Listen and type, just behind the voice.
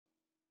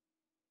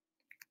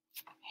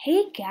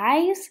Hey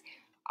guys!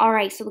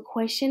 Alright, so the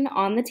question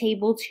on the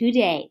table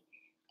today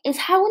is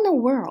how in the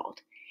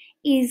world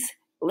is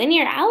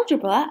linear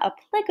algebra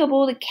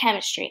applicable to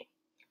chemistry?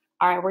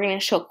 Alright, we're going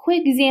to show a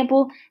quick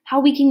example how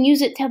we can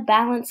use it to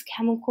balance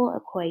chemical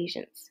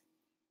equations.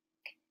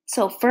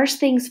 So first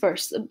things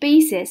first, the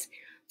basis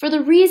for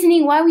the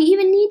reasoning why we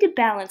even need to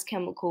balance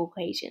chemical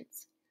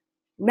equations.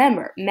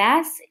 Remember,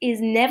 mass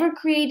is never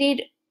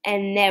created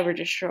and never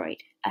destroyed,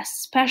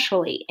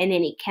 especially in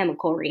any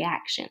chemical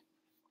reaction.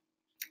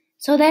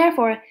 So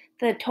therefore,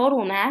 the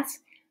total mass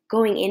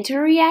going into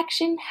a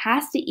reaction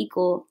has to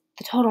equal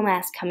the total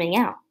mass coming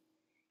out.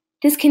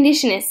 This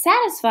condition is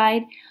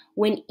satisfied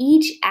when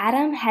each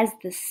atom has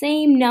the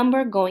same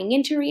number going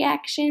into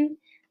reaction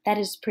that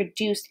is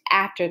produced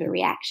after the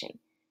reaction.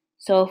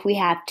 So if we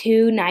have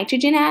 2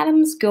 nitrogen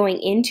atoms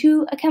going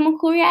into a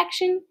chemical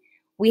reaction,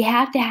 we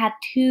have to have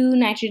 2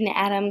 nitrogen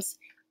atoms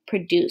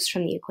produced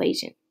from the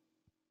equation.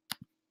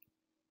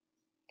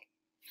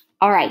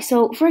 Alright,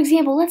 so for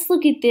example, let's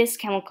look at this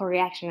chemical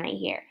reaction right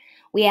here.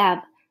 We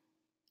have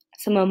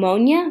some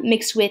ammonia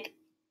mixed with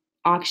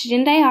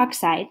oxygen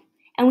dioxide,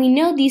 and we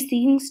know these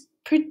things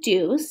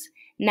produce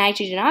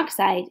nitrogen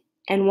oxide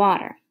and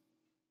water.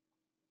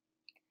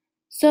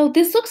 So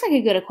this looks like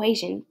a good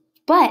equation,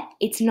 but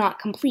it's not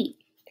complete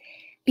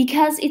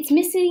because it's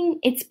missing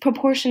its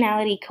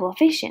proportionality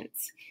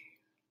coefficients.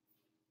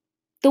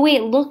 The way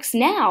it looks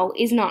now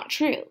is not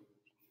true.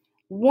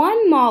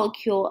 1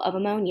 molecule of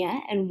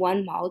ammonia and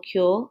 1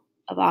 molecule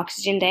of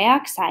oxygen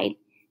dioxide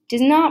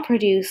does not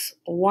produce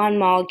 1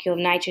 molecule of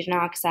nitrogen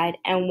oxide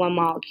and 1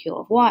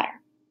 molecule of water.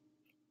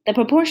 The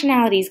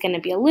proportionality is going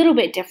to be a little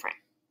bit different.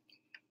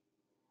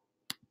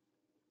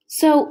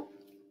 So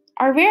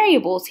our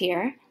variables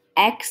here,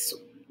 x,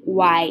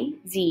 y,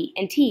 z,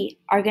 and t,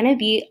 are going to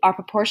be our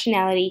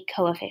proportionality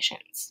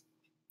coefficients.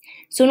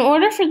 So in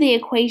order for the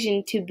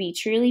equation to be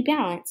truly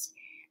balanced,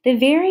 the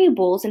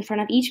variables in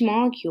front of each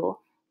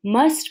molecule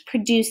must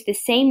produce the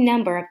same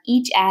number of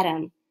each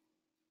atom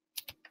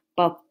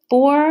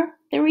before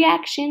the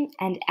reaction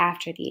and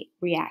after the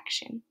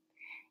reaction.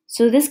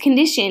 So this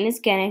condition is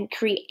going to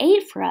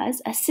create for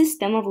us a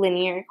system of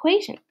linear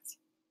equations.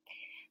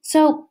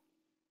 So,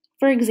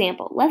 for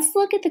example, let's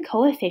look at the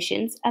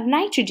coefficients of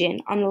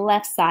nitrogen on the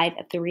left side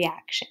of the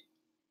reaction.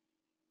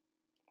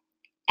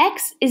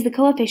 X is the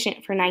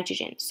coefficient for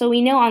nitrogen. So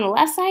we know on the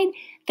left side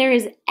there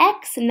is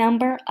X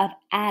number of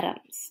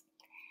atoms.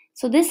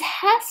 So this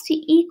has to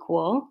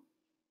equal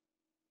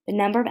the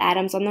number of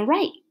atoms on the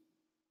right,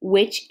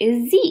 which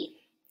is Z.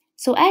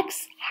 So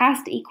X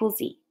has to equal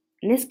Z,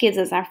 and this gives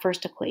us our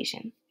first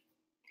equation.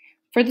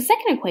 For the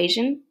second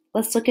equation,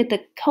 let's look at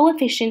the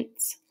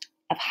coefficients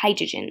of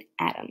hydrogen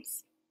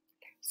atoms.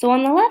 So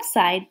on the left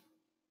side,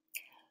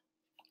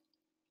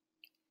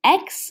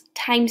 X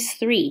times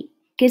 3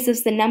 gives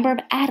us the number of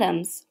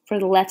atoms for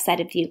the left side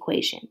of the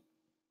equation.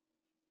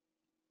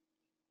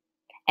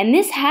 And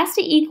this has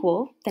to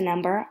equal the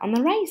number on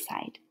the right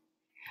side,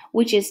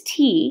 which is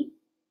T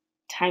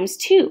times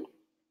 2.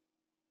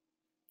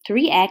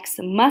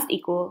 3x must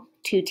equal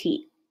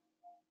 2t.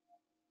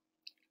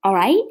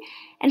 Alright,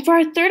 and for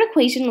our third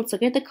equation, let's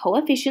look at the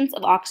coefficients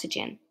of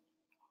oxygen.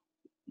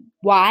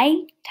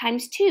 Y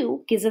times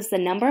 2 gives us the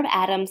number of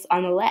atoms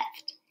on the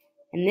left,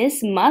 and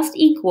this must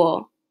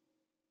equal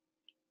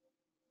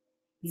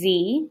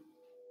Z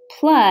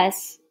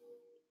plus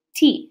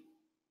T.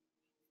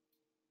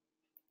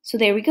 So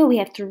there we go. We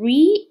have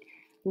 3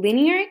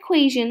 linear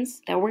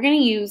equations that we're going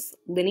to use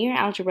linear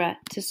algebra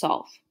to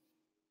solve.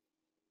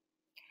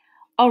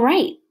 All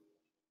right.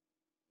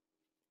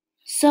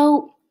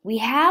 So we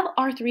have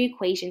our 3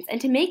 equations, and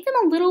to make them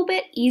a little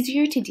bit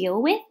easier to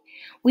deal with,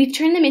 we've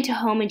turned them into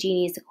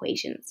homogeneous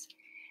equations.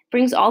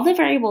 Brings all the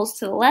variables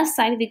to the left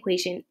side of the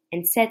equation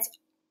and sets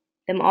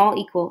them all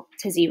equal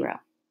to 0.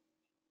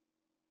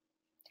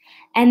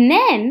 And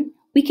then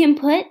we can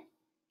put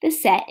the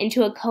set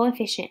into a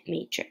coefficient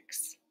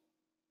matrix.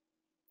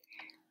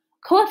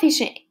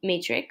 Coefficient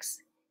matrix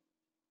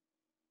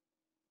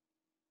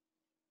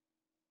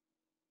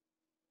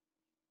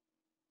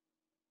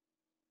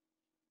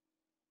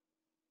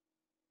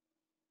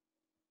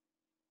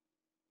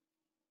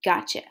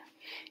Gotcha.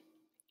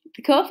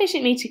 The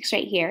coefficient matrix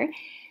right here,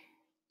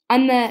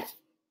 on the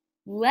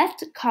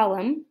left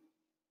column,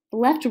 the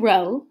left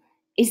row,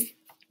 is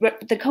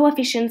the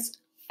coefficients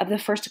of the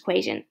first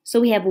equation. So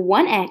we have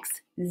 1x,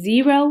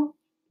 0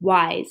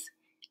 y's,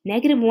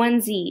 negative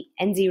 1z,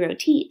 and 0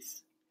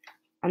 t's.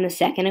 On the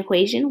second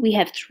equation, we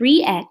have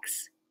 3x,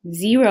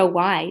 0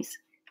 y's,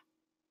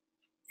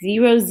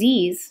 0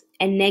 z's,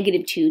 and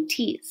negative 2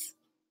 t's.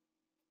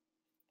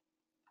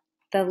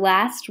 The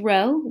last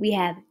row, we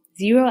have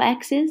 0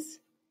 x's,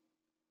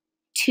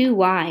 2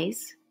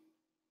 y's,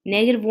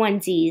 negative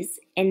 1 z's,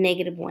 and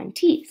negative 1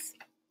 t's.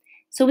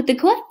 So with the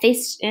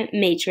coefficient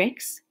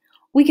matrix,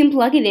 we can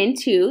plug it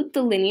into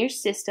the linear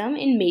system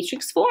in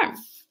matrix form,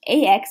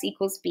 ax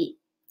equals b,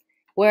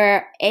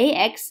 where a,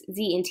 x,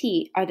 z, and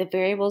t are the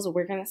variables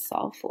we're going to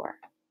solve for.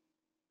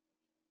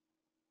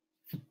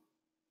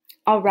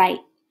 All right,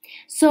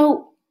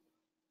 so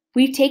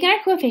We've taken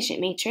our coefficient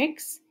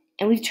matrix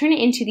and we've turned it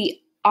into the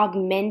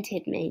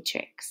augmented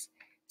matrix.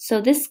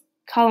 So this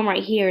column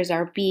right here is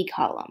our B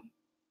column.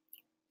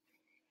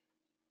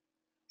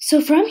 So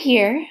from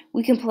here,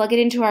 we can plug it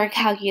into our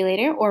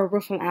calculator or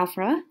Wolfram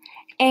Alpha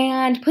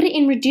and put it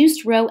in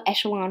reduced row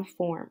echelon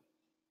form,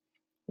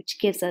 which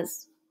gives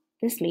us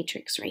this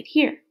matrix right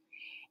here.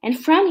 And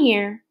from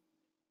here,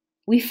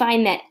 we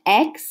find that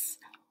x,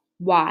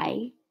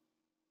 y,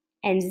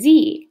 and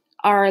z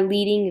are our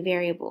leading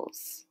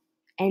variables,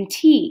 and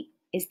t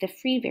is the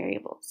free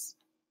variables.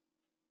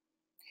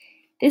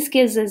 This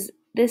gives us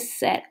this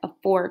set of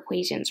 4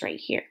 equations right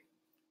here.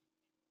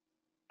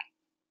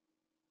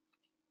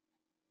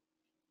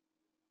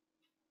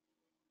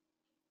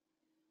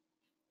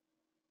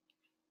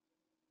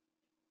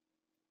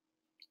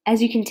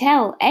 As you can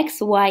tell,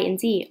 x, y, and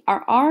z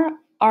are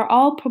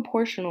all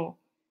proportional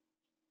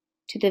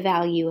to the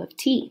value of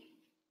t.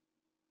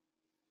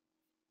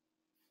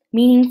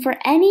 Meaning for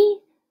any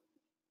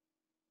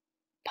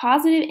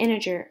positive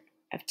integer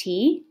of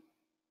t,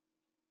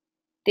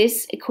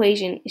 this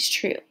equation is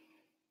true.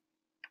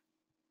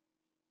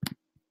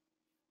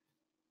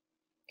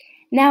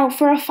 Now,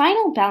 for a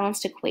final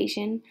balanced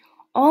equation,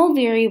 all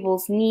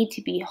variables need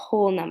to be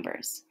whole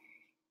numbers.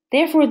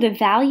 Therefore, the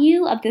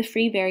value of the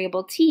free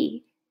variable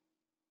t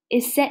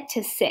is set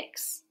to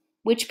 6,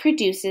 which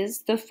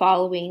produces the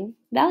following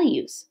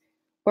values,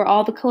 where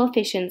all the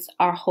coefficients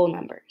are whole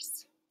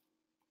numbers.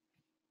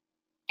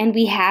 And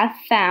we have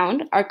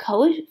found our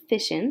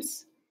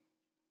coefficients,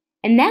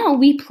 and now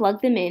we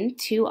plug them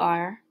into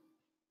our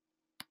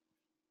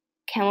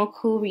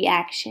chemical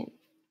reaction.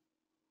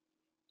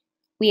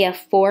 We have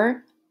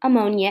 4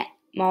 ammonia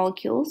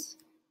molecules,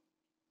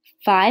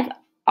 5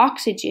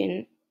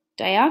 oxygen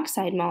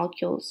dioxide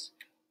molecules,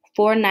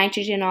 4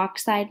 nitrogen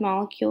oxide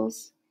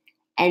molecules,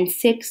 and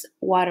 6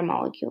 water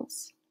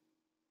molecules.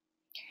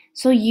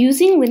 So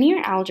using linear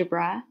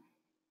algebra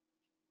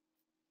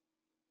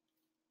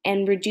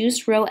and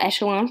reduced row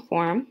echelon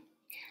form,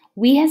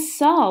 we have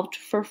solved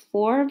for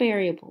 4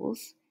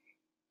 variables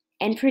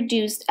and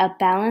produced a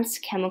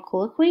balanced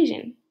chemical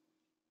equation.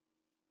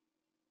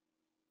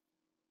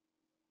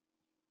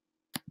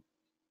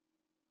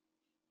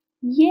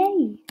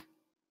 Yay!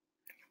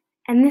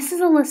 And this is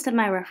a list of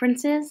my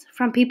references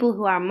from people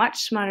who are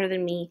much smarter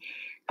than me,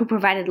 who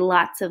provided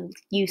lots of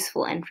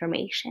useful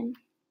information.